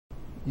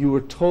you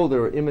were told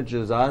there were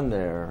images on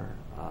there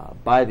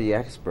by the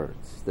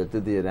experts that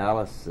did the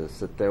analysis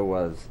that there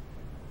was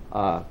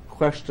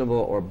questionable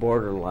or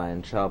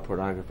borderline child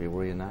pornography,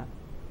 were you not?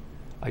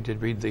 I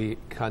did read the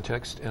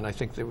context, and I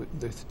think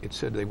it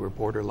said they were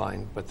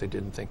borderline, but they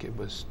didn't think it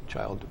was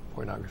child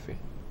pornography.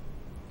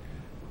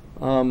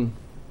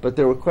 But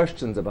there were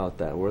questions about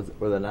that, were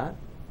there not?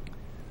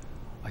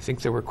 I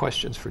think there were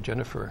questions for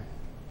Jennifer.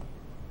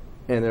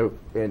 And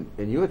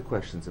you had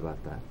questions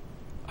about that.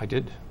 I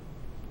did.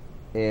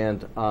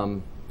 And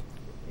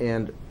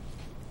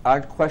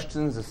aren't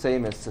questions the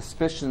same as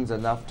suspicions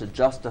enough to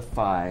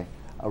justify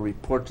a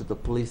report to the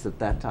police at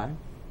that time?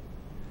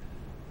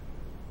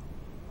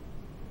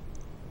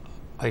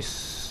 I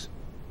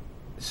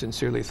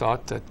sincerely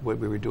thought that what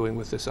we were doing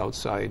with this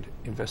outside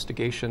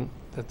investigation,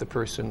 that the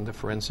person, the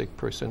forensic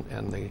person,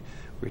 and the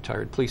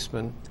retired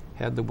policeman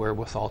had the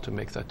wherewithal to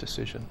make that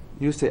decision.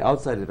 You say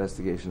outside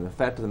investigation. The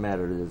fact of the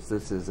matter is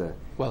this is an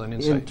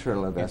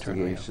internal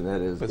investigation. Yeah.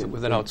 That is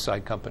with an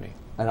outside company.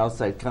 An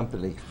outside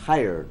company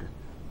hired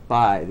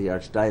by the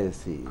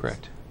Archdiocese.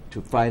 Correct.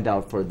 To find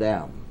out for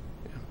them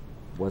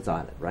what's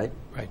on it, right?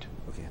 Right.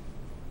 Okay.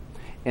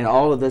 And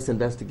all of this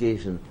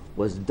investigation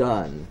was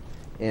done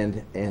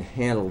and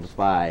handled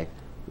by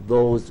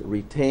those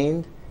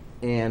retained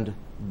and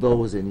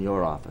those in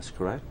your office,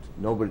 correct?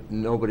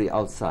 Nobody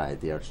outside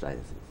the Archdiocese.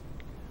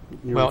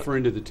 You're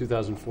referring to the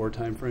 2004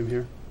 time frame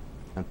here?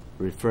 I'm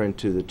referring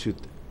to the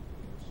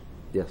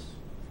yes.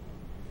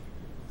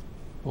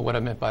 Well, what I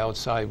meant by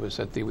outside was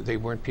that they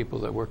weren't people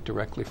that worked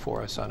directly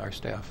for us on our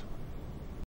staff.